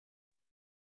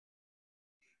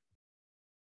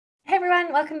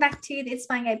everyone, welcome back to the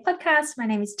Inspiring Gay podcast. My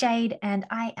name is Jade and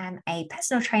I am a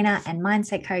personal trainer and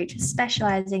mindset coach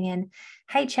specializing in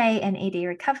HA and ED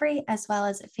recovery, as well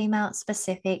as female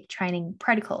specific training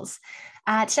protocols.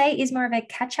 Today is more of a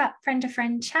catch-up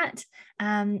friend-to-friend chat.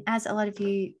 As a lot of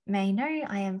you may know,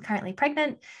 I am currently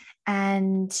pregnant,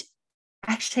 and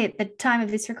actually at the time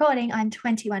of this recording, I'm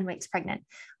 21 weeks pregnant,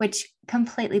 which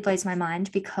completely blows my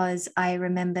mind because I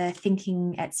remember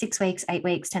thinking at 6 weeks, 8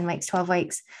 weeks, 10 weeks, 12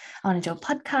 weeks, I want to do a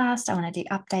podcast. I want to do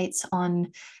updates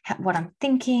on what I'm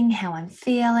thinking, how I'm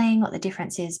feeling, what the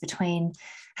difference is between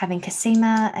having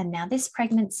Cosima and now this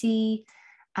pregnancy.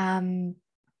 And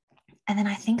then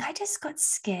I think I just got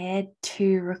scared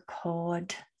to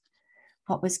record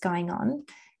what was going on.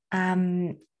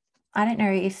 I don't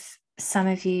know if some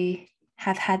of you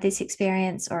have had this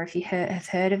experience or if you have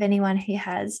heard of anyone who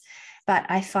has, but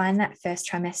I find that first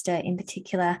trimester in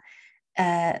particular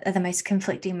are the most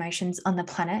conflicting emotions on the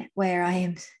planet, where I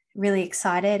am really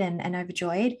excited and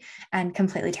overjoyed and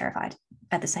completely terrified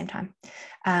at the same time.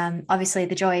 Obviously,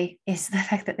 the joy is the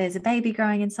fact that there's a baby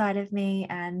growing inside of me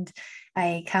and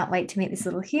I can't wait to meet this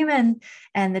little human.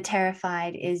 And the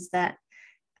terrified is that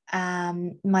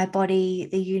my body,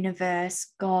 the universe,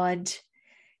 God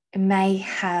may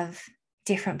have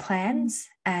different plans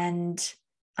and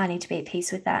I need to be at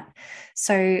peace with that.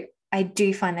 So I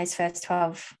do find those first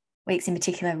 12 weeks in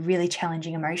particular really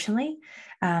challenging emotionally,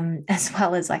 as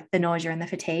well as like the nausea and the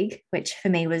fatigue, which for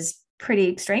me was pretty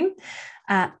extreme.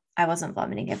 I wasn't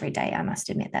vomiting every day, I must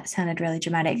admit. That sounded really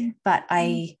dramatic, but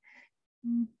I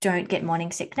don't get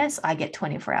morning sickness. I get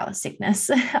 24-hour sickness.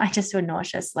 I just feel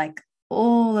nauseous like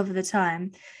all of the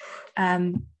time.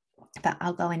 But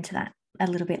I'll go into that a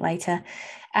little bit later.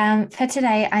 For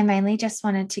today, I mainly just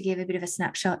wanted to give a bit of a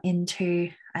snapshot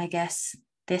into, I guess,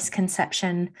 this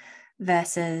conception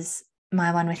versus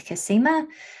my one with Cosima,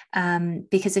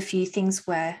 because a few things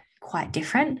were quite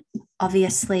different.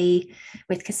 Obviously,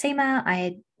 with Cosima, I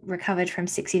had recovered from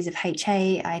 6 years of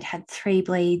HA. I'd had 3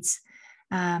 bleeds,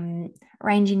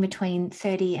 ranging between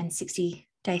 30 and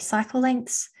 60-day cycle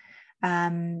lengths.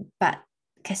 But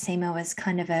Cosima was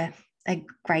kind of a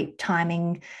great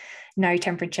timing, no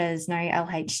temperatures, no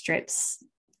LH strips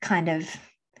kind of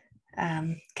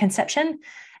conception.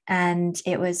 And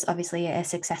it was obviously a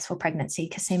successful pregnancy.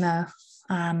 Cosima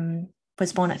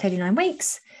was born at 39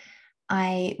 weeks.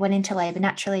 I went into labor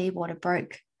naturally, water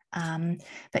broke,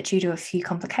 but due to a few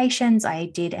complications, I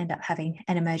did end up having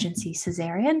an emergency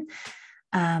cesarean,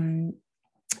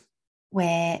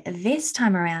 where this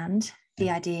time around, the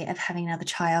idea of having another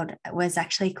child was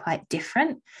actually quite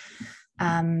different.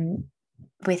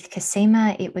 With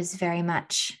Cosima, it was very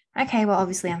much, okay, well,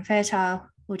 obviously I'm fertile.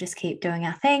 We'll just keep doing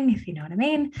our thing, if you know what I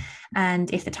mean.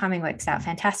 And if the timing works out,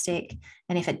 fantastic.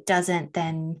 And if it doesn't,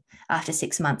 then after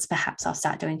 6 months, perhaps I'll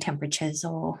start doing temperatures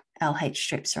or LH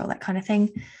strips or all that kind of thing.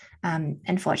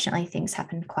 Unfortunately, things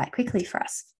happened quite quickly for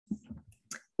us.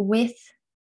 With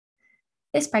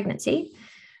this pregnancy,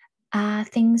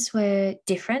 things were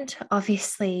different.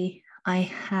 Obviously, I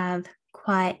have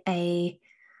quite a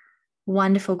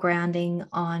wonderful grounding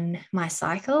on my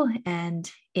cycle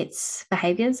and its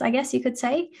behaviors, I guess you could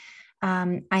say.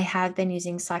 I have been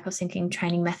using cycle syncing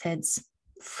training methods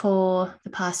for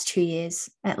the past 2 years,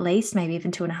 at least, maybe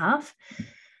even 2.5.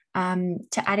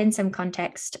 To add in some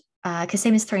context,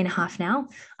 Cosima's 3.5 now.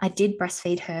 I did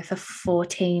breastfeed her for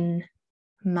 14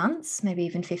 months, maybe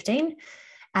even 15.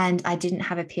 And I didn't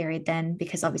have a period then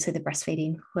because obviously the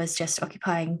breastfeeding was just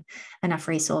occupying enough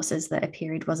resources that a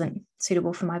period wasn't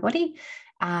suitable for my body.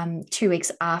 2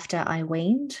 weeks after I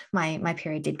weaned, my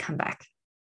period did come back.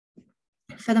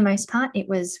 For the most part, it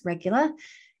was regular.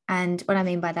 And what I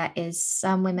mean by that is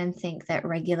some women think that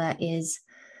regular is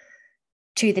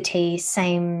to the T,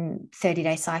 same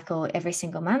 30-day cycle every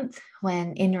single month,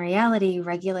 when in reality,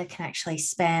 regular can actually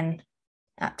span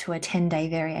up to a 10-day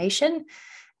variation.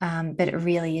 But it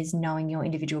really is knowing your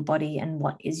individual body and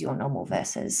what is your normal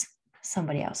versus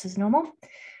somebody else's normal.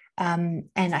 And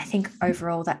I think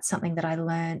overall that's something that I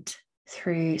learned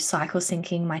through cycle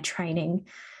syncing, my training,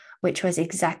 which was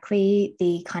exactly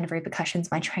the kind of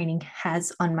repercussions my training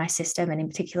has on my system and in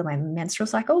particular my menstrual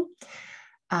cycle.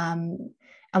 And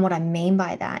what I mean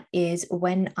by that is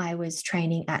when I was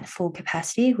training at full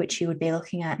capacity, which you would be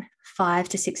looking at 5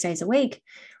 to 6 days a week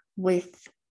with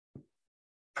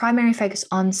primary focus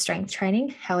on strength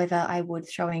training. However, I would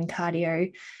throw in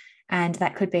cardio, and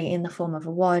that could be in the form of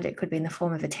a WOD. It could be in the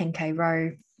form of a 10K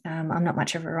row. I'm not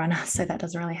much of a runner, so that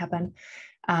doesn't really happen.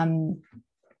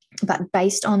 But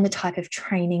based on the type of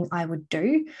training I would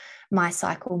do, my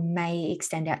cycle may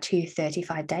extend out to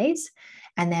 35 days.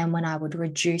 And then when I would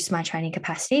reduce my training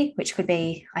capacity, which could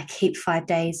be I keep 5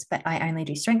 days, but I only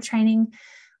do strength training,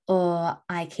 or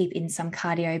I keep in some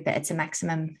cardio, but it's a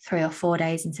maximum 3 or 4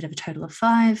 days instead of a total of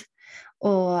 5,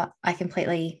 or I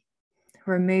completely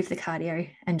remove the cardio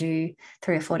and do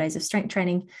 3 or 4 days of strength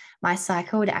training, my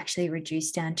cycle would actually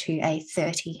reduce down to a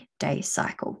 30-day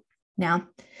cycle. Now,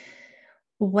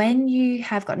 when you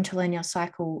have gotten to learn your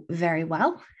cycle very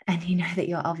well, and you know that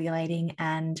you're ovulating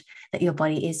and that your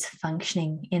body is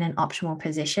functioning in an optimal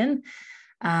position,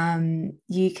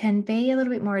 you can be a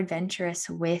little bit more adventurous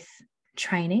with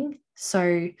training.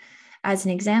 So, as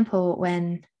an example,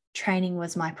 when training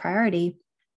was my priority,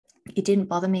 it didn't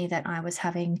bother me that I was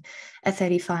having a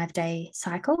 35-day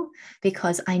cycle,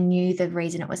 because I knew the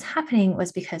reason it was happening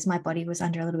was because my body was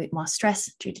under a little bit more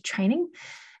stress due to training,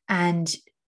 and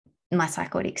my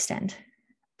cycle would extend.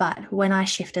 But when I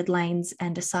shifted lanes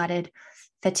and decided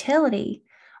fertility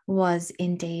was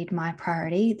indeed my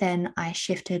priority, then I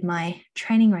shifted my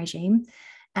training regime,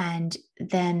 and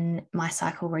then my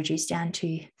cycle reduced down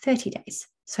to 30 days.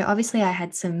 So obviously I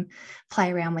had some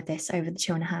play around with this over the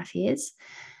 2.5 years.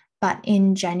 But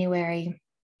in January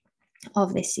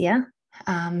of this year,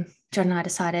 John and I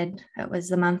decided it was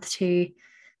the month to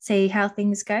see how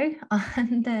things go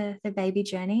on the baby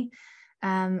journey.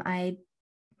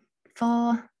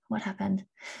 What happened?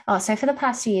 So for the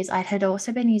past years, I had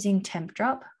also been using Temp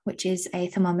Drop, which is a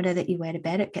thermometer that you wear to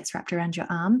bed. It gets wrapped around your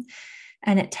arm,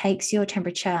 and it takes your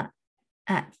temperature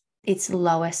at its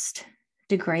lowest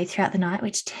degree throughout the night,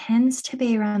 which tends to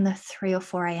be around the 3 or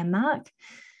 4 a.m. mark.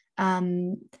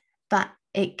 But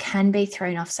it can be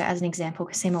thrown off. So as an example,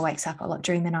 Kasima wakes up a lot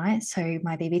during the night, so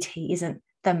my BBT isn't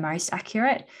the most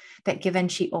accurate, but given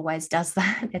she always does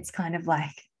that, it's kind of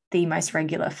like the most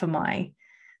regular for my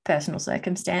personal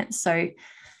circumstance. So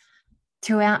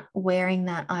throughout wearing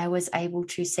that, I was able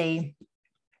to see,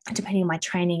 depending on my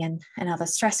training and other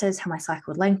stresses, how my cycle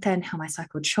would lengthen, how my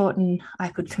cycle would shorten. I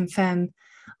could confirm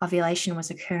ovulation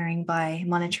was occurring by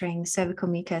monitoring cervical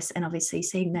mucus and obviously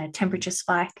seeing the temperature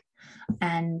spike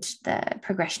and the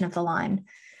progression of the line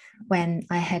when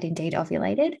I had indeed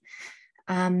ovulated.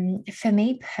 For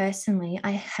me personally,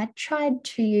 I had tried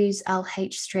to use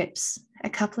LH strips a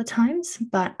couple of times,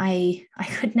 but I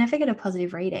could never get a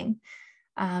positive reading.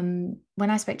 When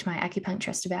I spoke to my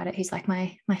acupuncturist about it, who's like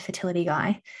my fertility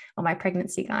guy or my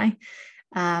pregnancy guy,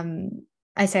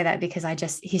 I say that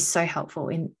because he's so helpful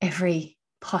in every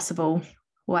possible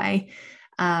way.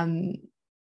 And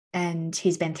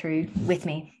he's been through with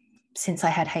me since I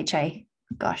had HA,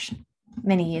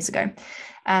 many years ago.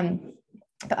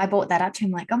 But I brought that up to him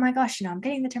like, oh my gosh, I'm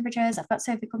getting the temperatures, I've got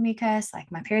cervical mucus,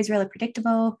 like my period's really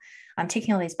predictable, I'm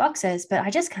ticking all these boxes, but I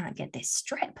just can't get this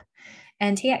strip.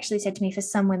 And he actually said to me, for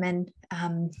some women,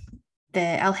 the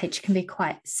LH can be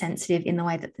quite sensitive in the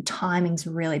way that the timing's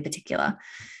really particular.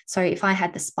 So if I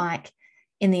had the spike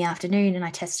in the afternoon and I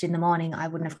tested in the morning, I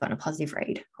wouldn't have gotten a positive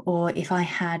read. Or if I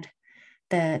had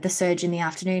the surge in the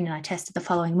afternoon and I tested the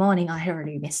following morning, I had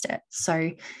already missed it. So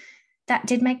that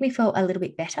did make me feel a little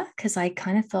bit better, because I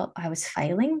kind of thought I was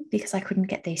failing because I couldn't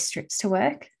get these strips to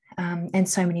work. And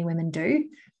so many women do.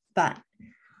 But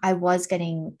I was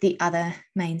getting the other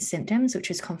main symptoms, which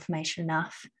was confirmation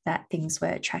enough that things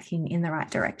were tracking in the right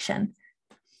direction.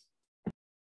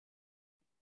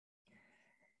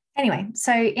 Anyway,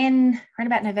 so in around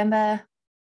about November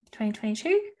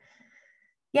 2022,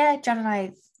 John and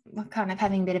I were kind of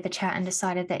having a bit of a chat and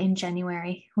decided that in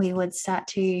January we would start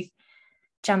to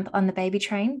jump on the baby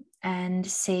train and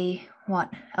see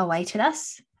what awaited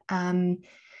us.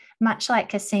 Much like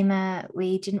Kasima,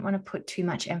 we didn't want to put too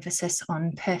much emphasis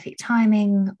on perfect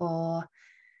timing or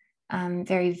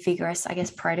very vigorous,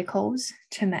 protocols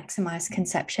to maximize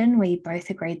conception. We both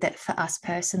agreed that for us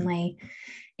personally,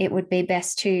 it would be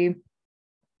best to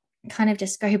kind of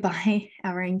just go by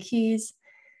our own cues.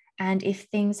 And if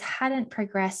things hadn't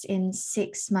progressed in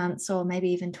 6 months or maybe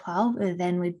even 12,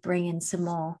 then we'd bring in some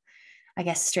more,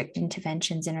 strict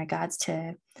interventions in regards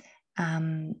to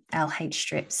LH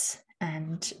strips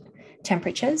and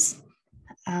temperatures.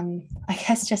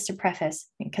 Just to preface,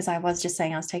 because I was just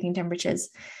saying I was taking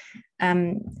temperatures,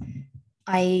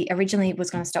 I originally was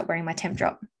going to stop wearing my Temp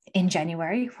Drop in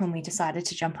January when we decided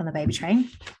to jump on the baby train.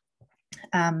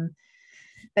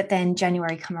 But then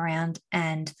January come around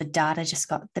and the data just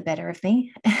got the better of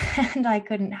me and I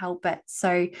couldn't help it.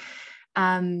 So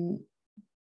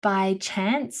by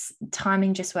chance,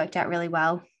 timing just worked out really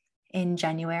well in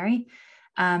January.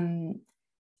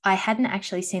 I hadn't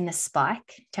actually seen the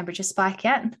temperature spike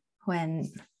yet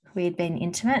when we had been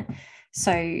intimate.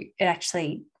 So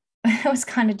it was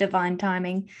kind of divine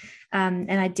timing. And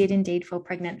I did indeed fall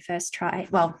pregnant first try.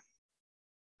 Well,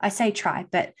 I say try,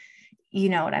 but you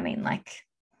know what I mean, like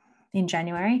in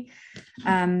January.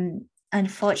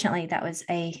 Unfortunately, that was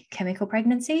a chemical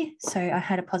pregnancy. So I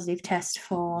had a positive test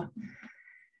for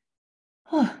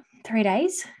 3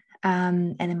 days,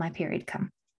 and then my period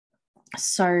come.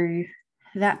 So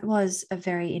that was a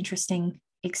very interesting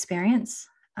experience,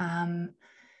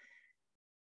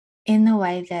 in the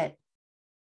way that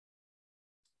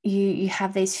you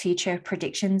have these future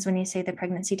predictions when you see the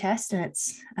pregnancy test, and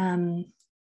it's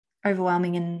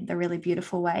overwhelming in a really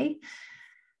beautiful way.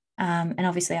 And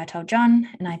obviously I told John,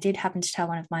 and I did happen to tell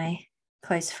one of my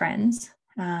close friends,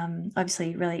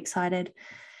 obviously really excited.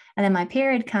 And then my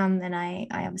period come, and I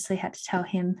obviously had to tell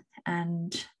him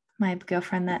and my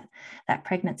girlfriend that that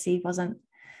pregnancy wasn't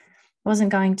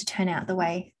going to turn out the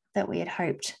way that we had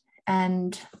hoped.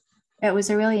 And it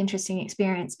was a really interesting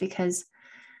experience because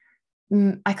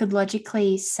I could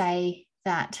logically say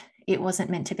that it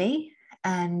wasn't meant to be.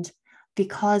 And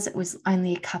because it was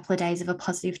only a couple of days of a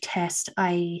positive test,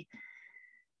 I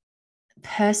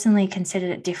personally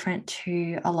considered it different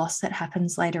to a loss that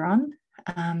happens later on.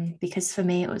 Because for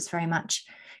me, it was very much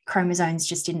chromosomes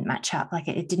just didn't match up. Like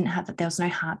it didn't have, there was no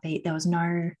heartbeat, there was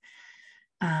no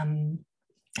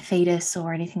fetus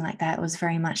or anything like that. It was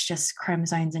very much just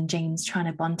chromosomes and genes trying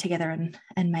to bond together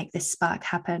and make this spark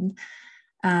happen.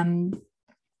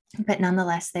 But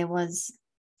nonetheless, there was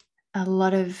a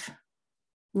lot of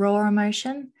raw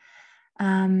emotion.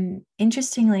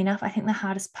 Interestingly enough, I think the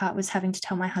hardest part was having to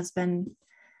tell my husband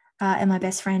and my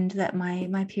best friend that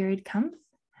my period come.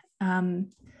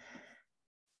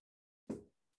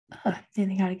 I didn't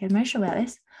think I'd get emotional about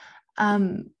this.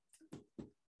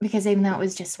 Because even though it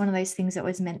was just one of those things that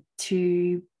was meant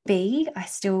to be, I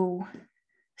still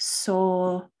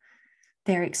saw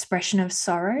their expression of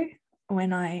sorrow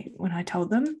when I told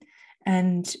them.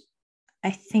 And I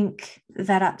think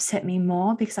that upset me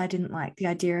more because I didn't like the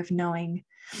idea of knowing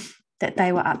that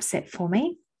they were upset for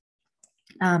me,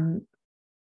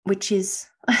 which is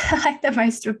like the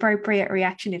most appropriate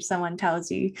reaction if someone tells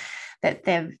you that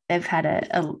they've had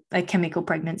a chemical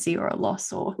pregnancy or a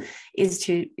loss, or is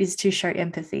to show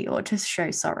empathy or to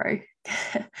show sorrow.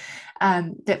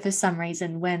 That for some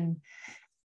reason, when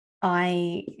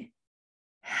I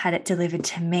had it delivered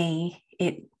to me,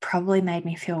 it probably made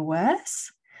me feel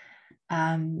worse,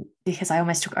 because I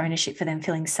almost took ownership for them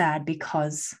feeling sad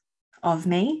because of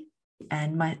me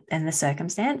and the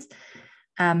circumstance.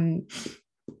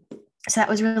 So that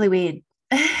was really weird.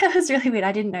 It was really weird.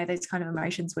 I didn't know those kind of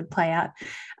emotions would play out.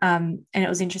 And it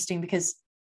was interesting because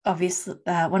obviously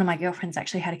one of my girlfriends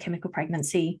actually had a chemical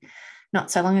pregnancy not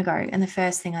so long ago. And the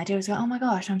first thing I did was go, oh my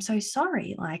gosh, I'm so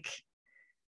sorry. Like,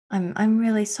 I'm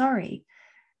really sorry.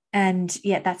 And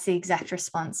yet that's the exact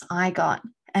response I got.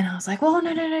 And I was like, well,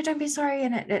 no, don't be sorry.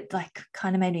 And it like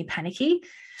kind of made me panicky.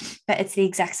 But it's the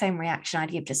exact same reaction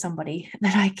I'd give to somebody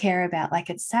that I care about. Like,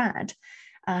 it's sad.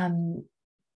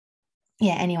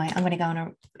 Yeah, anyway, I'm going to go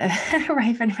on a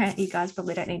rave and rant. You guys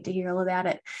probably don't need to hear all about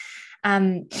it.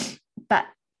 But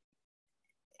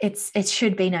it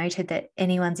should be noted that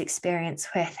anyone's experience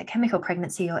with a chemical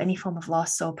pregnancy or any form of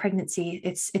loss or pregnancy,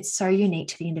 it's so unique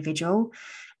to the individual,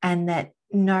 and that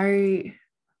no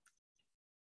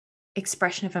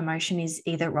expression of emotion is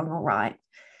either wrong or right.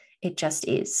 It just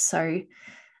is. So,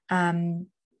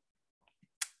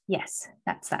 yes,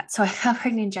 that's that. So I got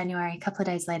pregnant in January. A couple of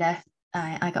days later,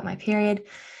 I got my period.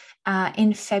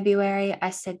 In February, I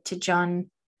said to John,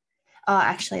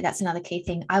 actually, that's another key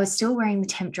thing. I was still wearing the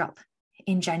temp drop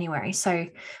in January. So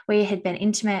we had been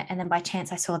intimate, and then by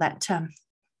chance I saw that,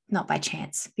 not by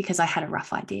chance, because I had a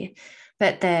rough idea,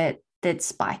 but the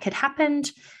spike had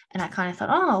happened, and I kind of thought,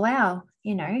 oh, wow,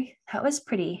 that was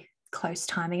pretty close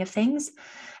timing of things.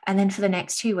 And then for the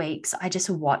next 2 weeks, I just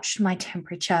watched my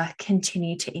temperature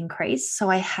continue to increase. So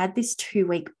I had this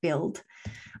 2-week build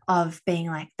of being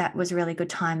like, that was really good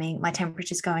timing. My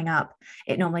temperature's going up.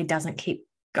 It normally doesn't keep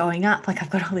going up. Like, I've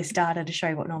got all this data to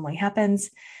show what normally happens.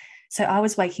 So I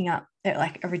was waking up at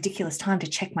like a ridiculous time to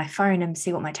check my phone and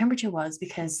see what my temperature was,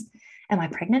 because am I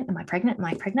pregnant? Am I pregnant? Am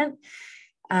I pregnant?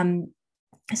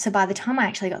 So by the time I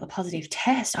actually got the positive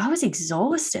test, I was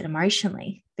exhausted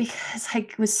emotionally because I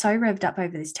was so revved up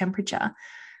over this temperature,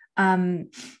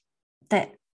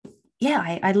 that,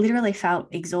 yeah, I literally felt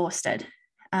exhausted.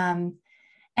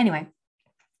 Anyway,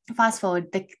 fast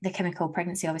forward, the chemical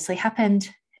pregnancy obviously happened.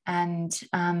 And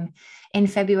in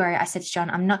February, I said to John,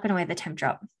 I'm not going to wear the temp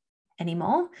drop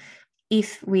anymore.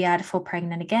 If we are to fall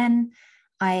pregnant again,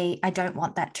 I don't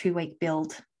want that 2-week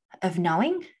build of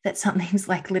knowing that something's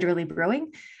like literally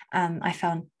brewing. I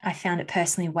found it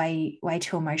personally way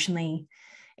too emotionally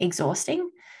exhausting,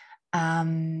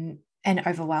 and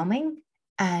overwhelming.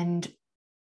 And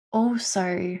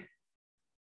also,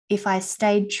 if I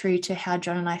stayed true to how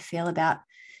John and I feel about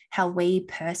how we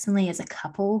personally as a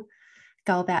couple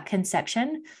go about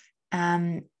conception,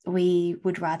 we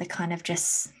would rather kind of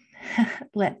just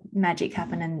let magic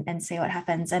happen and see what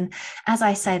happens. And as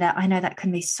I say that, I know that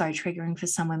can be so triggering for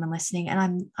some women listening,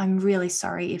 and I'm really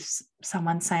sorry if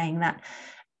someone's saying that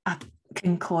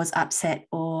can cause upset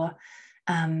or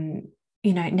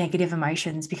negative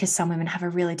emotions, because some women have a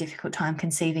really difficult time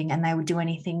conceiving and they would do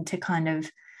anything to kind of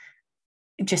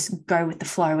just go with the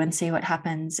flow and see what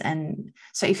happens. And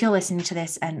so if you're listening to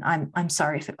this, and I'm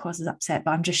sorry if it causes upset,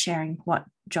 but I'm just sharing what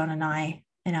John and I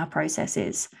in our process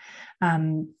is.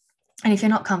 And if you're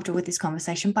not comfortable with this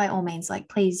conversation, by all means, like,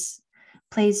 please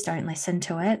don't listen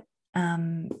to it,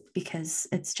 because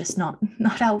it's just not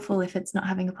helpful if it's not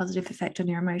having a positive effect on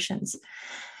your emotions.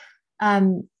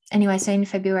 Anyway, so in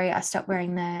February, I stopped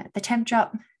wearing the temp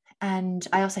drop, and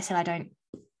I also said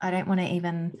I don't want to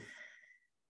even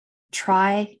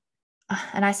try.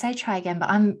 And I say try again, but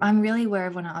I'm really aware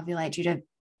of when I ovulate due to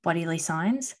bodily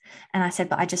signs. And I said,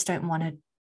 but I don't want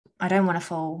to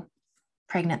fall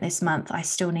pregnant this month. I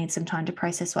still need some time to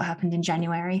process what happened in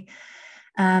January.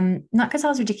 Not because I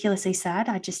was ridiculously sad.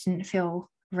 I just didn't feel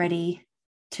ready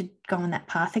to go on that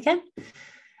path again.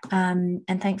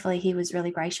 And thankfully he was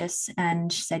really gracious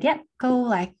and said, yeah, cool.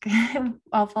 Like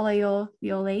I'll follow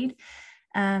your lead.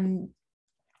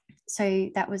 So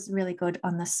that was really good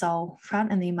on the soul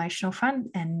front and the emotional front,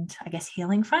 and I guess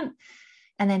healing front.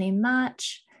 And then in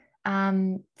March,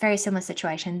 very similar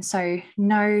situation. So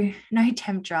no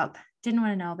temp drop. Didn't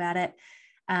want to know about it.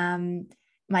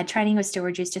 My training was still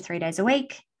reduced to 3 days a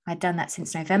week. I'd done that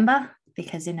since November,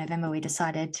 because in November we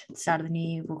decided at the start of the new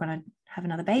year we're going to have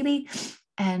another baby.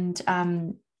 And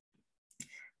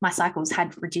my cycles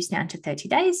had reduced down to 30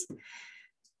 days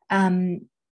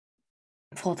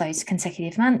for those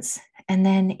consecutive months. And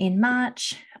then in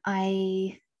March,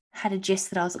 I had a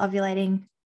gist that I was ovulating.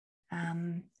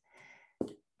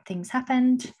 Things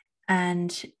happened.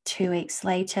 And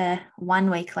 1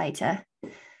 week later,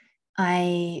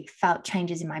 I felt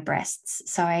changes in my breasts.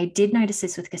 So I did notice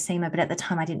this with Cosima, but at the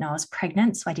time I didn't know I was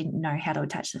pregnant, so I didn't know how to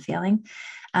attach the feeling.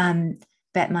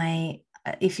 But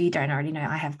if you don't already know,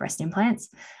 I have breast implants,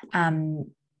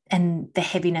 and the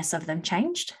heaviness of them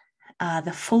changed.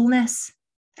 The fullness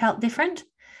felt different.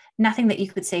 Nothing that you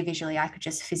could see visually, I could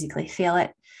just physically feel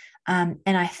it. And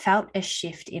I felt a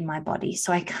shift in my body.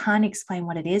 So I can't explain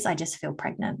what it is. I just feel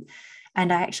pregnant.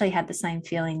 And I actually had the same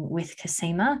feeling with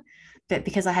Cosima, but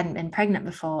because I hadn't been pregnant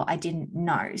before, I didn't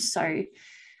know. So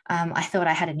I thought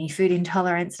I had a new food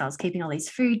intolerance, and I was keeping all these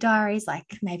food diaries, like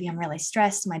maybe I'm really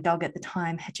stressed. My dog at the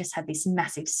time had just had this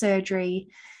massive surgery.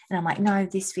 And I'm like, no,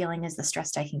 this feeling is the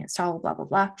stress taking its toll, blah, blah,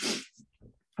 blah.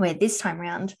 Where this time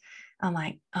around, I'm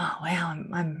like, oh, wow,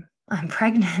 I'm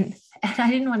pregnant. And I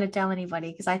didn't want to tell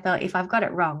anybody, because I thought if I've got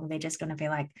it wrong, they're just going to be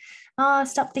like, oh,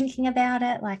 stop thinking about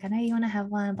it. Like, I know you want to have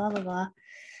one, blah, blah, blah.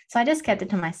 So I just kept it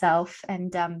to myself.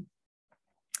 And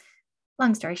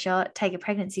long story short, take a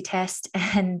pregnancy test,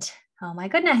 and oh my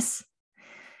goodness,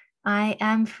 I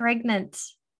am pregnant.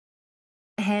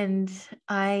 And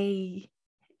I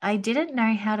didn't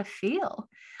know how to feel.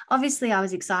 Obviously, I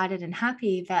was excited and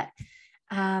happy, but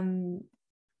oh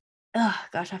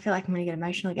gosh, I feel like I'm going to get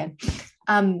emotional again.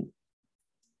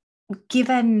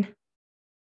 Given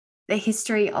the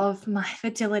history of my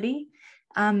fertility,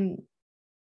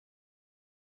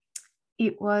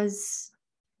 it was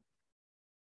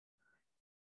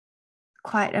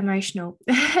quite emotional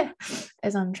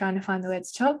as I'm trying to find the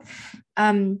words to talk.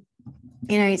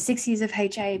 6 years of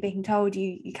HA, being told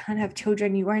you can't have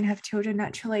children, you won't have children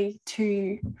naturally,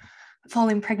 to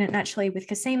falling pregnant naturally with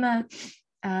Cosima,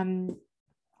 to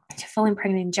falling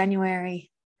pregnant in January,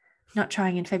 not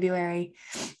trying in February,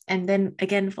 and then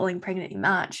again falling pregnant in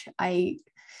March. I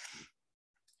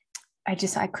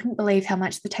couldn't believe how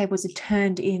much the tables had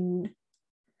turned in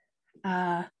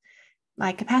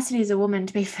my capacity as a woman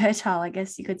to be fertile, I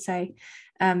guess you could say,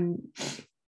 in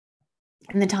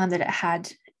the time that it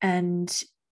had. And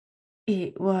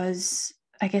it was,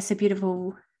 I guess, a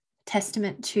beautiful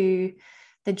testament to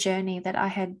the journey that I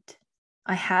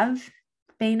have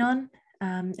been on,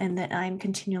 and that I'm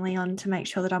continually on, to make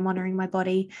sure that I'm honoring my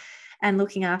body and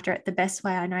looking after it the best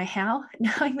way I know how,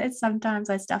 knowing that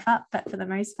sometimes I stuff up, but for the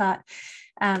most part,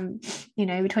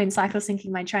 between cycle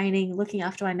syncing my training, looking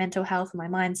after my mental health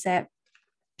and my mindset,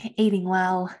 eating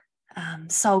well,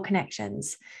 soul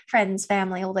connections, friends,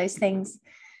 family, all those things,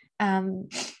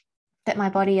 that my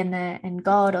body and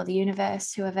God or the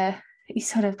universe, whoever you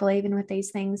sort of believe in with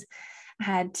these things,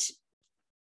 had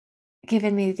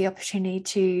given me the opportunity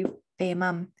to be a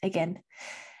mum again.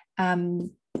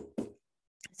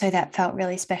 So So that felt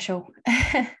really special.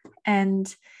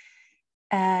 And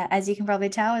as you can probably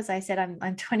tell, as I said,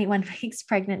 I'm 21 weeks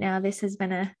pregnant now. This has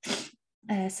been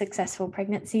a successful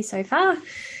pregnancy so far.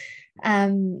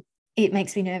 It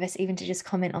makes me nervous even to just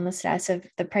comment on the status of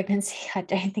the pregnancy. I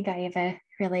don't think I ever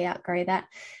really outgrow that.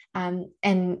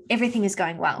 And everything is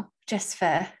going well, just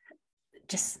FYI.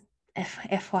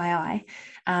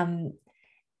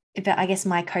 But I guess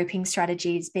my coping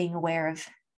strategy is being aware of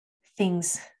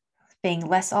things being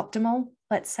less optimal,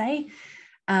 let's say.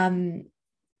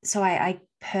 So I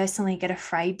personally get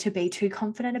afraid to be too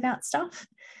confident about stuff.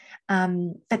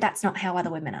 But that's not how other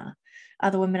women are.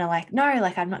 Other women are like, no,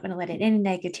 like I'm not going to let in any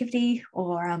negativity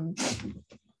or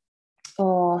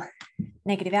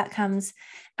negative outcomes.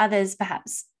 Others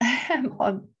perhaps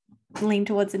lean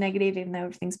towards the negative, even though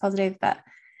everything's positive, but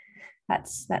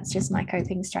that's just my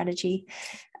coping strategy.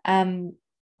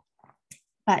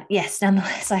 But yes,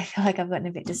 nonetheless, I feel like I've gotten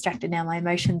a bit distracted now. My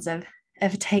emotions have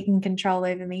taken control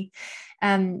over me.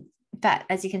 But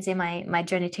as you can see, my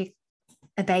journey to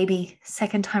a baby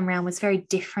second time around was very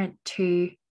different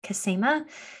to Cosima,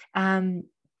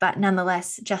 but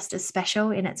nonetheless just as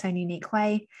special in its own unique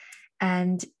way.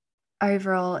 And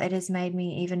overall, it has made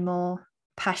me even more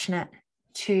passionate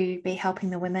to be helping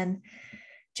the women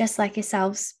just like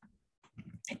yourselves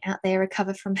out there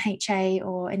recover from HA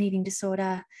or an eating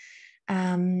disorder,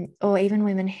 or even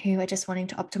women who are just wanting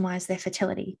to optimize their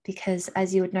fertility, because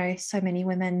as you would know, so many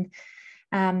women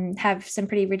have some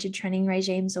pretty rigid training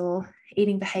regimes or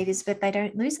eating behaviors, but they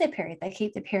don't lose their period. They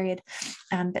keep the period,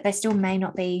 but they still may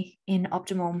not be in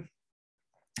optimal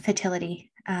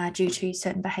fertility due to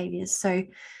certain behaviors. So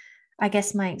I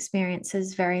guess my experience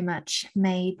has very much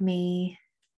made me,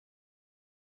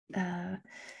 I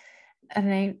don't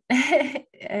know,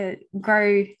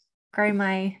 grow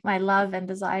my love and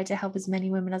desire to help as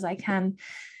many women as I can,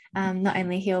 not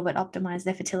only heal but optimize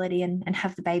their fertility and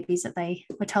have the babies that they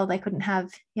were told they couldn't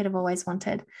have yet have always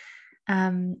wanted.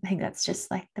 I think that's just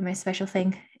like the most special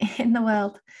thing in the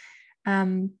world.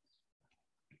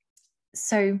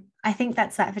 So I think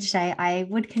that's that for today. I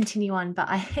would continue on, but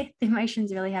the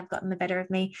emotions really have gotten the better of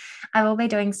me. I will be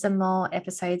doing some more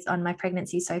episodes on my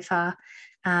pregnancy so far,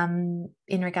 in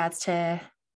regards to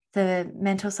the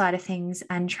mental side of things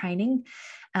and training.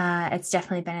 It's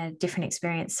definitely been a different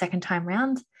experience second time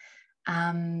round,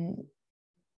 and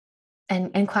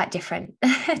quite different,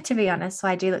 to be honest. So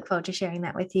I do look forward to sharing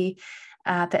that with you.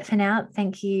 But for now,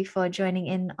 thank you for joining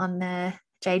in on the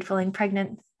Jade Falling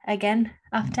Pregnant again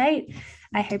update.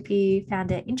 I hope you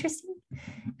found it interesting.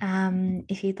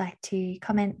 If you'd like to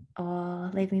comment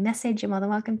or leave me a message, you're more than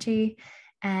welcome to.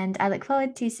 And I look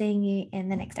forward to seeing you in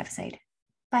the next episode.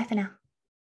 Bye for now.